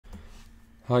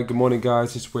Hi, good morning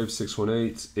guys, it's Wave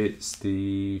 618. It's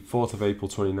the 4th of April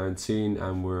 2019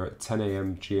 and we're at 10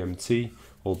 a.m. GMT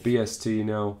or BST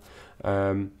now.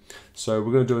 So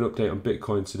we're going to do an update on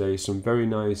Bitcoin today. Some very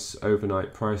nice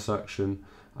overnight price action,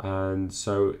 and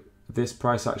so this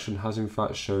price action has in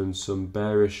fact shown some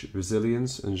bearish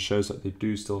resilience and shows that they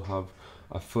do still have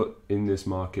a foot in this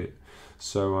market.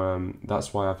 So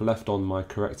that's why I've left on my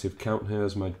corrective count here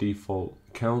as my default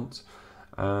count.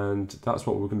 And that's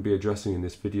what we're going to be addressing in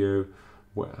this video.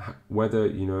 Whether,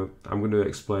 I'm going to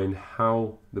explain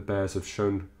how the bears have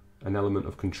shown an element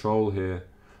of control here,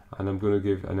 and I'm going to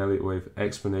give an Elliott wave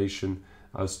explanation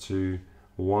as to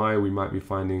why we might be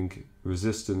finding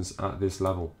resistance at this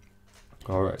level.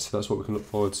 Alright, so that's what we can look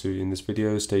forward to in this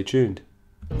video. Stay tuned.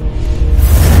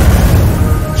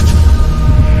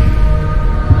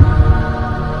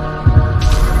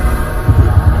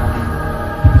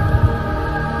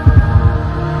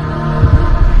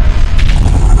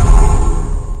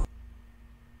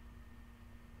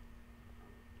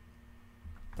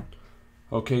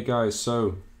 Okay guys,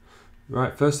 so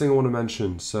first thing I want to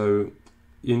mention, so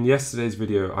in yesterday's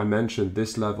video I mentioned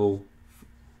this level,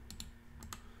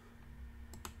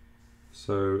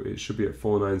 so it should be at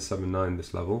 4979,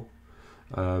 this level.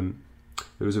 It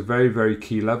was a very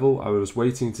key level. I was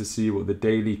waiting to see what the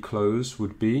daily close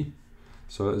would be,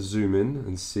 so let's zoom in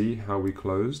and see how we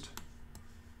closed.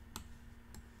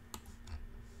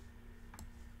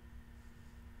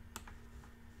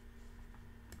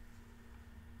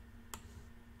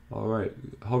 Alright,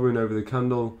 hovering over the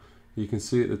candle, you can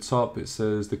see at the top it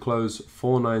says the close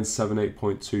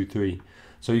 4978.23.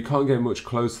 So you can't get much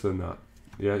closer than that.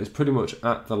 Yeah, it's pretty much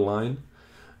at the line.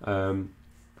 But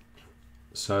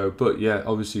yeah,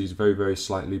 obviously it's very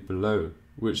slightly below,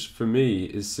 which for me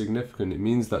is significant. It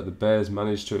means that the bears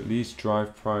managed to at least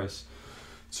drive price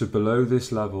to below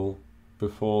this level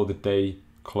before the day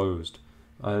closed.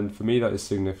 And for me that is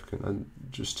significant. And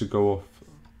just to go off,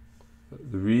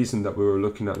 the reason that we were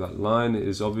looking at that line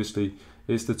is obviously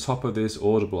it's the top of this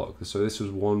order block. So this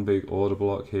was one big order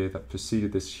block here that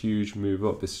preceded this huge move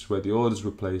up. This is where the orders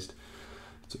were placed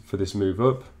for this move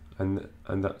up, and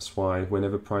that's why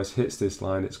whenever price hits this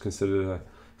line, it's considered a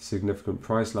significant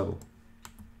price level.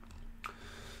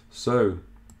 So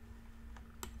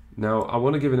now I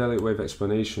want to give an Elliott wave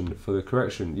explanation for the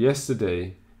correction.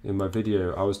 Yesterday in my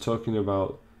video I was talking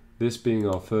about this being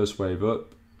our first wave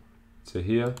up to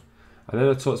here. And then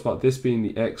I talked about this being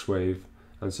the X wave,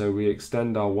 and so we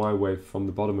extend our Y wave from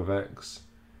the bottom of X,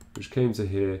 which came to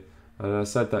here, and I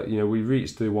said that we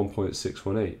reached the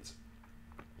 1.618.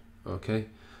 Okay,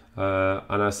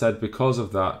 and I said because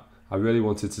of that I really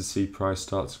wanted to see price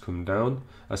start to come down,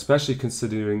 especially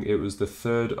considering it was the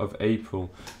 3rd of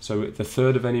April. So the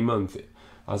 3rd of any month,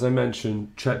 as I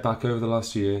mentioned, check back over the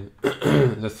last year,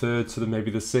 the 3rd to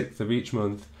maybe the 6th of each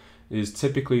month is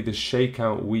typically the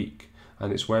shakeout week.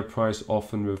 And it's where price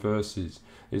often reverses.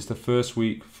 It's the first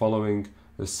week following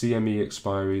the CME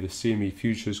expiry, the CME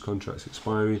futures contracts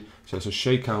expiry. So it's a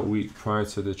shakeout week prior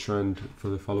to the trend for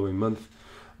the following month.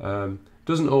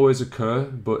 Doesn't always occur,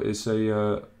 but it's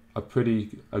a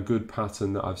good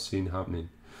pattern that I've seen happening.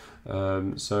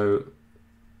 So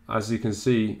as you can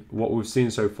see, what we've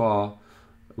seen so far,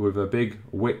 with a big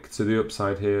wick to the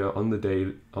upside here on the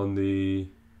day, on the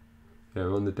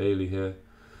daily here.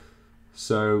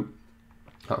 So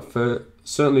that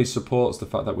certainly supports the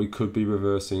fact that we could be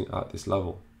reversing at this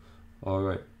level.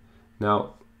 Alright,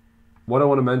 now what I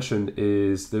want to mention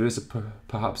is there is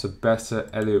perhaps a better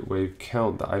Elliott wave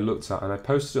count that I looked at, and I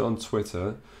posted it on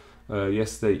Twitter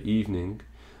yesterday evening,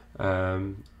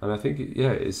 and I think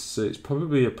it's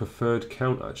probably a preferred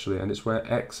count actually, and it's where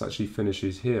X actually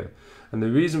finishes here. And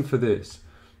the reason for this,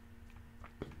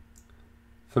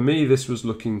 for me, this was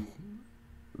looking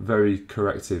very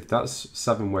corrective. That's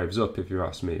 7 waves up if you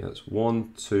ask me. That's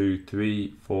 1, 2,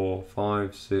 3, 4,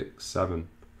 5, 6, 7.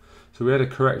 So we had a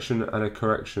correction and a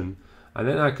correction, and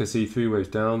then I could see 3 waves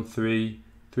down, 3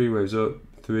 waves up,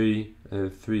 3,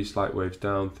 and 3 slight waves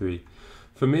down, 3.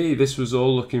 For me, this was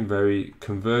all looking very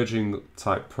converging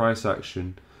type price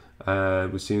action.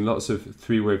 We're seeing lots of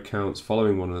 3-wave counts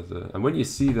following one another, and when you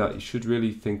see that, you should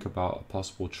really think about a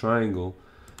possible triangle.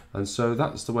 And so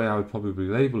that's the way I would probably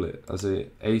label it, as an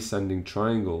ascending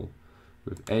triangle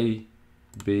with A,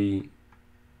 B,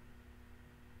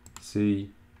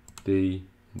 C, D,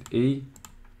 and E.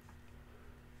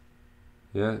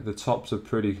 Yeah, the tops are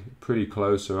pretty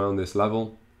close around this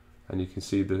level, and you can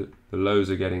see the lows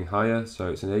are getting higher, so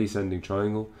it's an ascending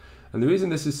triangle. And the reason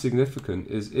this is significant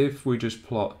is if we just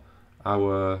plot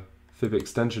our fib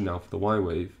extension now for the Y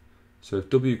wave, so if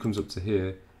W comes up to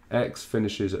here, X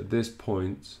finishes at this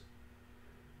point,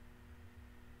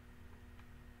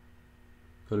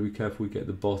 Got to be careful we get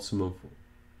the bottom of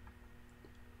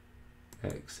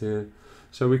X here.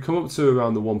 So we come up to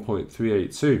around the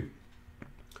 1.382,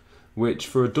 which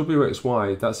for a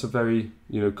WXY, that's a very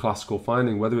classical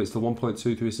finding. Whether it's the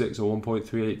 1.236 or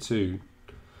 1.382,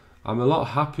 I'm a lot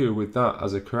happier with that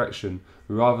as a correction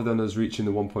rather than us reaching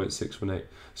the 1.618. As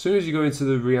soon as you go into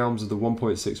the realms of the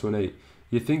 1.618,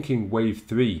 you're thinking wave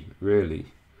 3 really.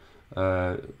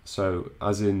 So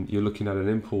as in you're looking at an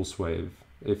impulse wave.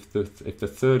 If the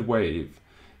third wave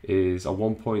is a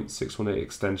 1.618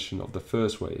 extension of the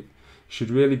first wave, you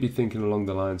should really be thinking along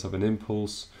the lines of an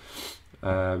impulse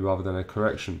rather than a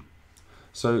correction.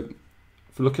 So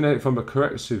for looking at it from a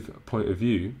corrective point of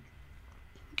view,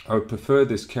 I would prefer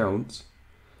this count.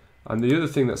 And the other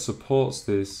thing that supports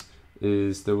this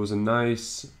is there was a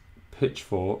nice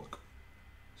pitchfork.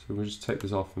 So we'll just take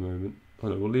this off a moment. Oh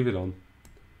no, we'll leave it on.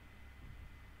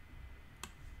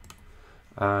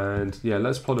 And yeah,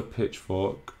 let's plot a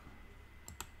pitchfork.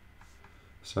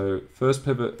 So first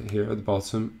pivot here at the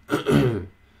bottom,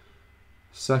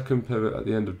 second pivot at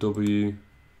the end of W,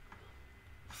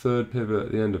 third pivot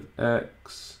at the end of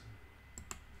X.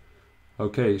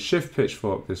 Okay, shift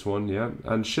pitchfork this one, yeah,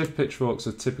 and shift pitchforks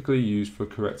are typically used for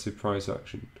corrective price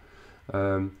action,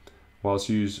 whilst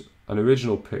use an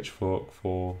original pitchfork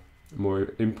for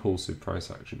more impulsive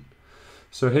price action.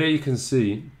 So here you can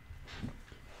see,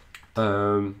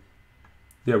 yeah,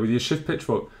 with your shift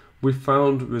pitchfork, we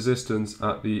found resistance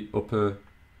at the upper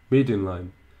median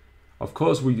line. Of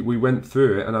course, we went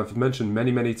through it, and I've mentioned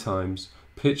many times,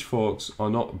 pitchforks are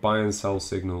not buy and sell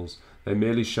signals. They're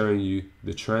merely showing you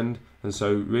the trend, and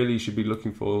so really you should be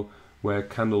looking for where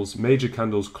major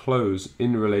candles close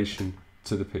in relation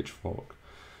to the pitchfork.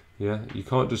 Yeah, you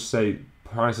can't just say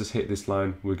prices hit this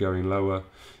line, we're going lower.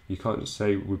 You can't just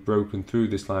say we've broken through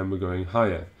this line, we're going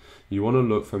higher. You want to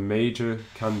look for major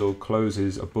candle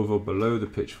closes above or below the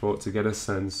pitchfork to get a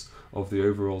sense of the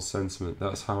overall sentiment.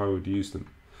 That's how I would use them.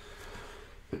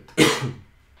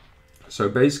 So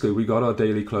basically we got our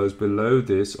daily close below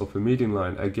this upper median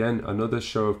line. Again, another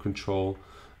show of control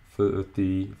for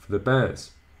the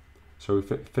bears. So we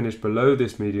finished below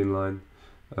this median line,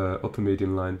 upper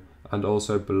median line, and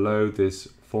also below this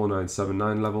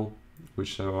 4979 level,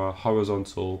 which are our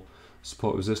horizontal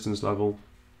support resistance level.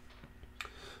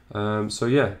 So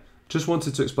yeah, just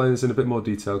wanted to explain this in a bit more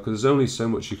detail because there's only so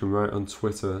much you can write on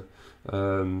Twitter.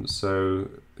 So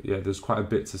yeah, there's quite a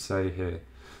bit to say here.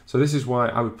 So this is why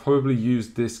I would probably use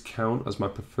this count as my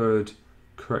preferred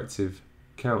corrective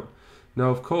count. Now,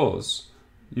 of course,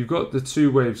 you've got the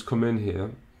two waves come in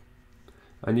here,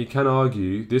 and you can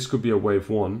argue this could be a wave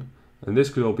 1, and this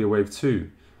could all be a wave 2.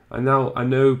 And now I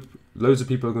know loads of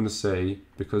people are going to say,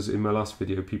 because in my last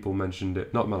video people mentioned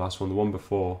it, not my last one, the one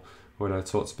before, when I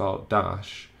talked about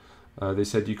Dash, they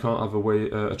said you can't have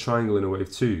a triangle in a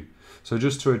wave 2. So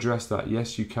just to address that,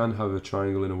 yes, you can have a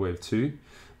triangle in a wave 2.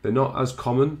 They're not as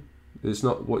common. It's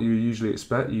not what you usually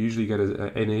expect. You usually get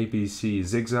an ABC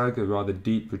zigzag, a rather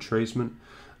deep retracement.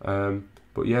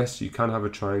 But yes, you can have a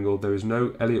triangle. There is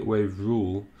no Elliott wave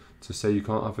rule to say you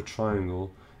can't have a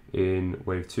triangle in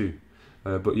wave 2.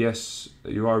 But yes,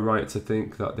 you are right to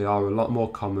think that they are a lot more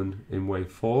common in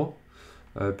wave 4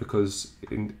 because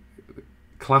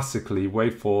classically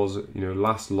wave 4s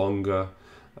last longer.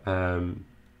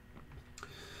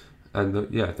 And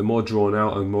they're more drawn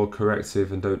out and more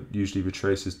corrective and don't usually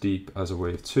retrace as deep as a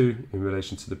wave 2 in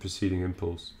relation to the preceding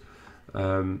impulse.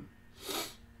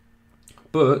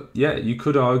 But yeah, you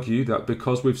could argue that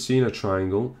because we've seen a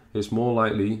triangle, it's more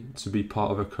likely to be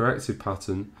part of a corrective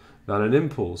pattern than an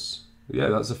impulse. Yeah,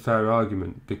 that's a fair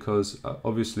argument because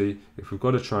obviously if we've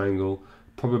got a triangle,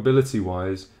 probability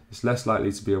wise, it's less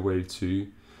likely to be a wave 2.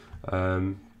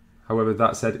 However,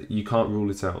 that said, you can't rule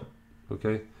it out.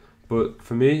 Okay. But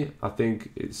for me, I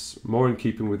think it's more in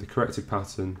keeping with the corrective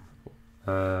pattern,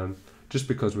 just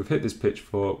because we've hit this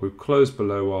pitchfork, we've closed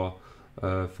below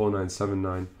our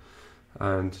 4979,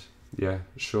 and yeah,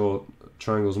 sure,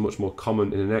 triangles are much more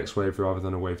common in an X wave rather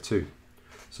than a wave 2.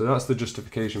 So that's the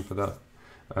justification for that.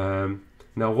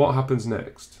 Now what happens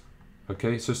next?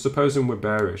 Okay, so supposing we're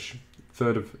bearish,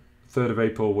 3rd of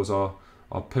April was our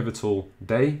pivotal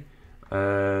day,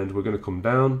 and we're going to come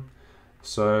down.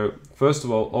 So first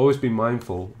of all, always be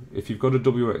mindful, if you've got a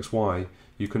WXY,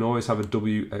 you can always have a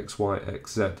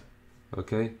WXYXZ,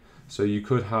 okay? So you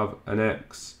could have an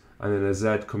X and then a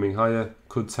Z coming higher,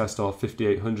 could test our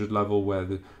 5800 level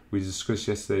where we discussed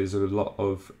yesterday there's a lot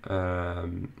of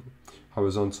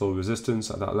horizontal resistance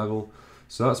at that level.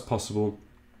 So that's possible.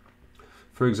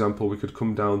 For example, we could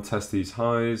come down, test these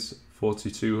highs,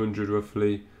 4200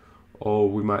 roughly, or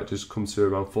we might just come to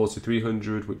around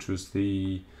 4300, which was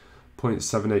the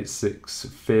 0.786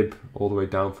 fib all the way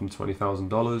down from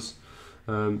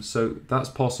 $20,000. So that's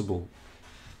possible.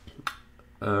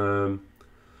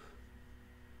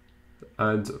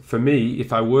 And for me,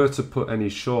 if I were to put any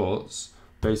shorts,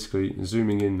 basically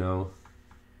zooming in now,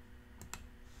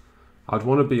 I'd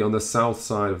want to be on the south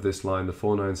side of this line, the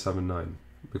 4979,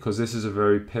 because this is a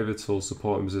very pivotal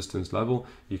support and resistance level.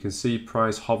 You can see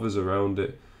price hovers around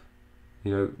it,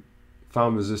 you know,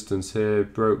 found resistance here,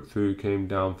 broke through, came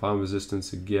down, found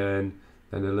resistance again,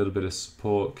 then a little bit of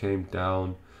support, came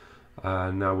down,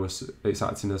 and now it's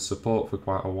acting as support for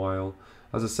quite a while.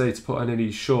 As I say, to put on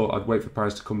any short, I'd wait for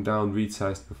price to come down,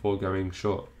 retest before going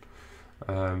short.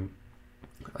 And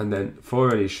then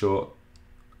for any short,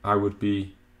 I would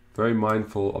be very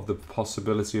mindful of the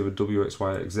possibility of a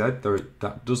WXYXZ, though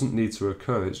that doesn't need to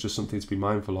occur, it's just something to be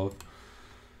mindful of.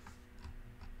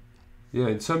 Yeah,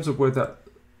 in terms of where that,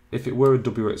 if it were a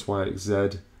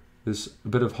WXYXZ, there's a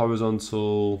bit of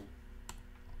horizontal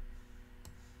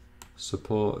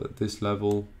support at this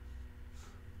level.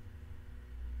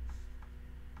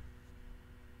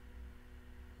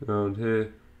 Around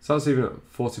here, so that's even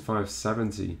at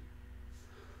 45.70.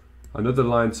 Another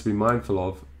line to be mindful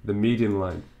of, the median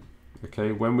line.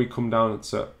 Okay, when we come down,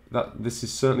 so that this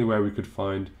is certainly where we could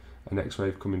find a next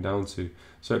wave coming down to.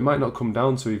 So it might not come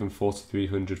down to even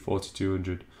 4,300,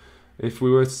 4,200. If we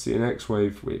were to see an X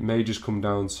wave, it may just come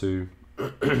down to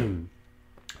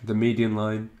the median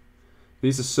line.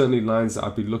 These are certainly lines that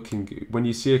I'd be looking, when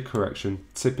you see a correction,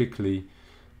 typically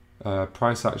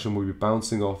price action will be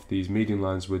bouncing off these median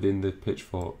lines within the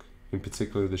pitchfork, in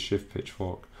particular the shift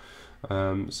pitchfork.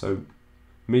 So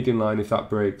median line, if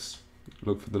that breaks,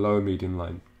 look for the lower median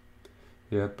line.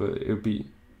 Yeah, but it would be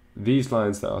these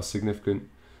lines that are significant,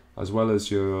 as well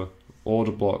as your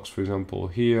order blocks, for example,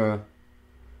 here,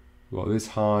 we've got this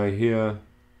high here,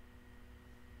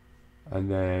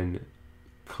 and then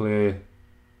clear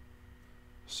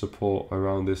support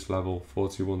around this level,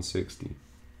 41.60.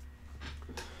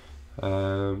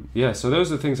 Yeah, so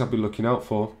those are the things I'll be looking out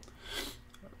for.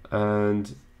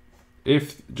 And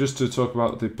if, just to talk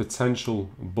about the potential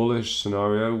bullish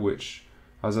scenario, which,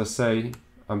 as I say,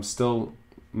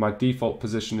 my default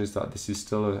position is that this is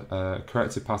still a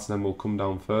corrective pattern and will come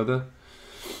down further.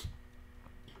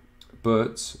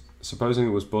 But supposing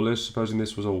it was bullish, supposing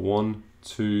this was a 1,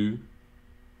 2,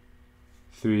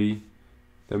 3,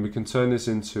 then we can turn this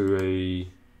into a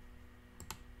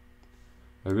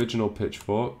original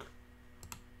pitchfork,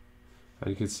 and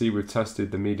you can see we've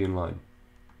tested the median line.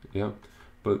 Yeah,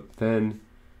 but then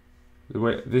the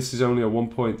way this is only a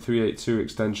 1.382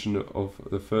 extension of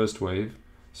the first wave,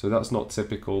 so that's not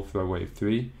typical for a wave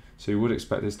 3. So you would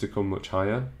expect this to come much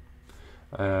higher,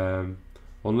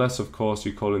 unless of course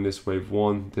you're calling this wave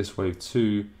 1, this wave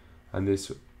 2, and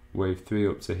this wave 3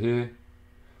 up to here.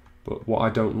 But what I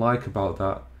don't like about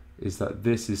that is that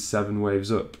this is 7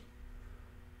 waves up,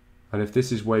 and if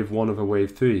this is wave 1 of a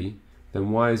wave 3,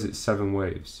 then why is it 7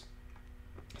 waves?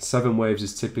 7 waves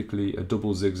is typically a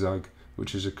double zigzag,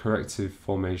 which is a corrective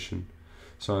formation.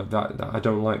 So that I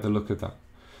don't like the look of that.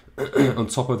 On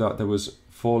top of that, there was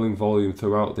falling volume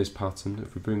throughout this pattern.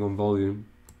 If we bring on volume,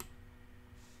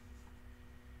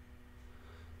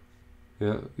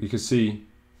 yeah, you can see,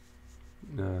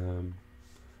 bring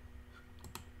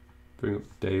up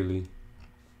daily.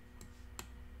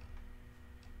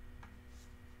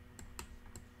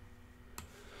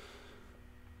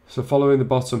 So following the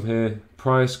bottom here,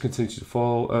 price continues to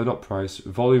fall, not price,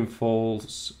 volume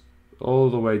falls all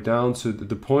the way down to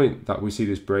the point that we see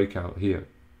this breakout here.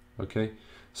 Okay,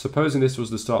 supposing this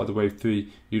was the start of the wave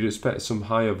 3, you'd expect some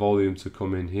higher volume to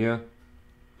come in here,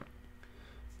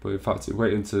 but in fact it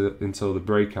wait until the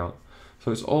breakout.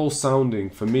 So it's all sounding,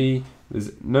 for me,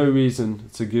 there's no reason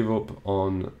to give up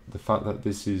on the fact that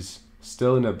this is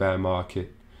still in a bear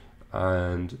market,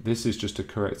 and this is just a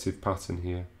corrective pattern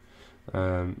here.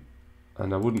 And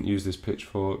I wouldn't use this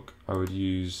pitchfork, I would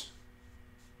use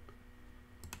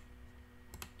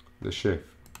the shift,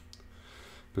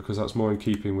 because that's more in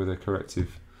keeping with a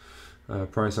corrective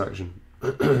price action.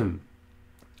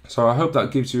 So I hope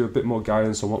that gives you a bit more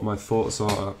guidance on what my thoughts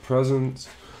are at present.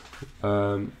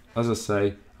 As I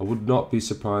say, I would not be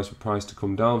surprised for price to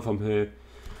come down from here.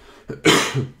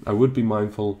 I would be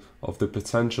mindful of the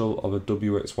potential of a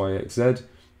WXYXZ,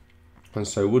 and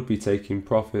so would be taking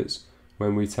profits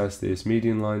when we test this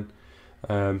median line.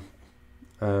 And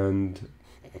in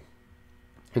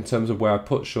terms of where I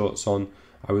put shorts on,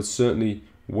 I would certainly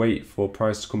wait for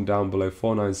price to come down below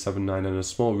 4979 and a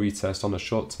small retest on a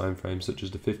short time frame, such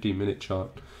as the 15-minute chart,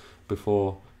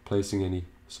 before placing any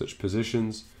such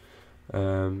positions.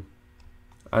 And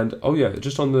oh yeah,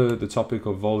 just on the topic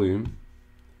of volume,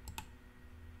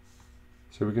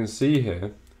 So we can see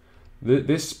here,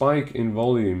 this spike in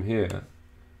volume here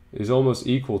is almost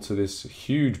equal to this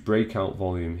huge breakout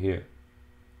volume here.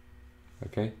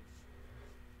 Okay,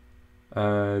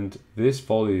 and this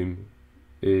volume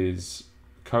is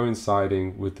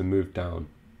coinciding with the move down.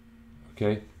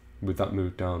 Okay, with that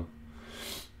move down.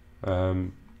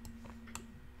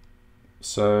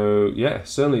 So yeah,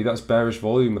 certainly that's bearish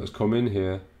volume that's come in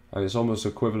here, and it's almost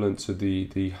equivalent to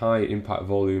the high impact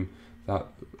volume that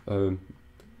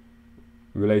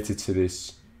related to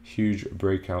this huge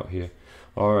breakout here.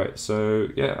 All right, so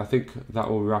yeah, I think that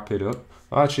will wrap it up.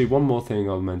 Actually, one more thing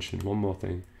I'll mention,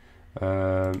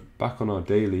 back on our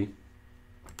daily,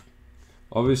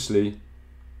 obviously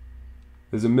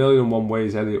there's 1,000,001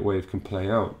 ways Elliott wave can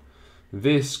play out.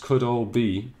 This could all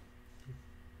be,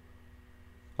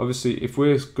 obviously, if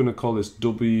we're going to call this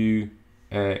W,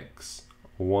 X,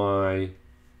 Y,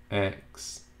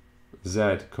 X,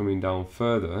 Z coming down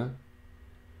further,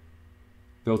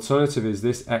 the alternative is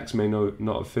this X may not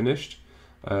have finished.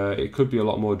 It could be a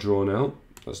lot more drawn out.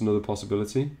 That's another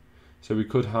possibility. So we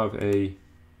could have a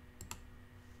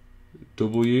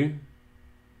W.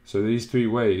 So these three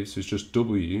waves is just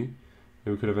W.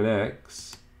 Then we could have an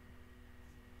X.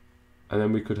 And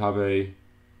then we could have a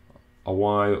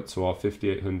Y up to our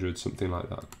 5800, something like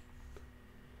that.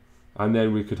 And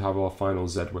then we could have our final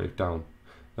Z wave down.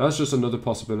 That's just another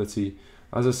possibility.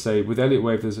 As I say, with Elliott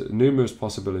wave, there's numerous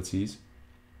possibilities.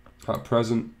 At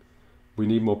present, we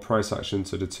need more price action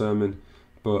to determine,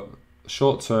 but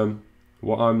short term,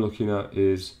 what I'm looking at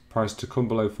is price to come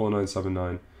below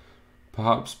 4979,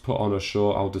 perhaps put on a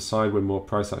short. I'll decide when more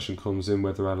price action comes in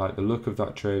whether I like the look of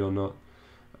that trade or not,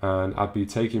 and I'd be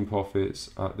taking profits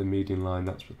at the median line.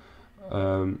 That's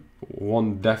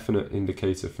one definite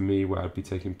indicator for me where I'd be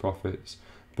taking profits,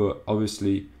 but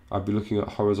obviously I'd be looking at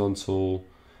horizontal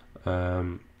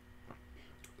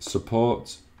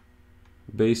support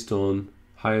based on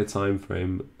higher time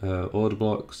frame order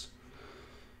blocks.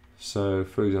 So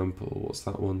for example, what's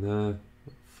that one there?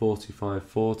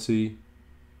 45.40.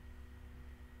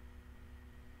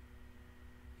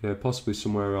 Yeah, possibly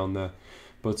somewhere around there.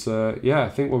 But yeah, I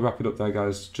think we'll wrap it up there,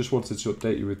 guys. Just wanted to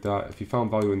update you with that. If you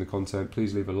found value in the content,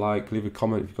 please leave a like, leave a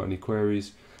comment if you've got any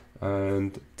queries,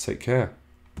 and take care.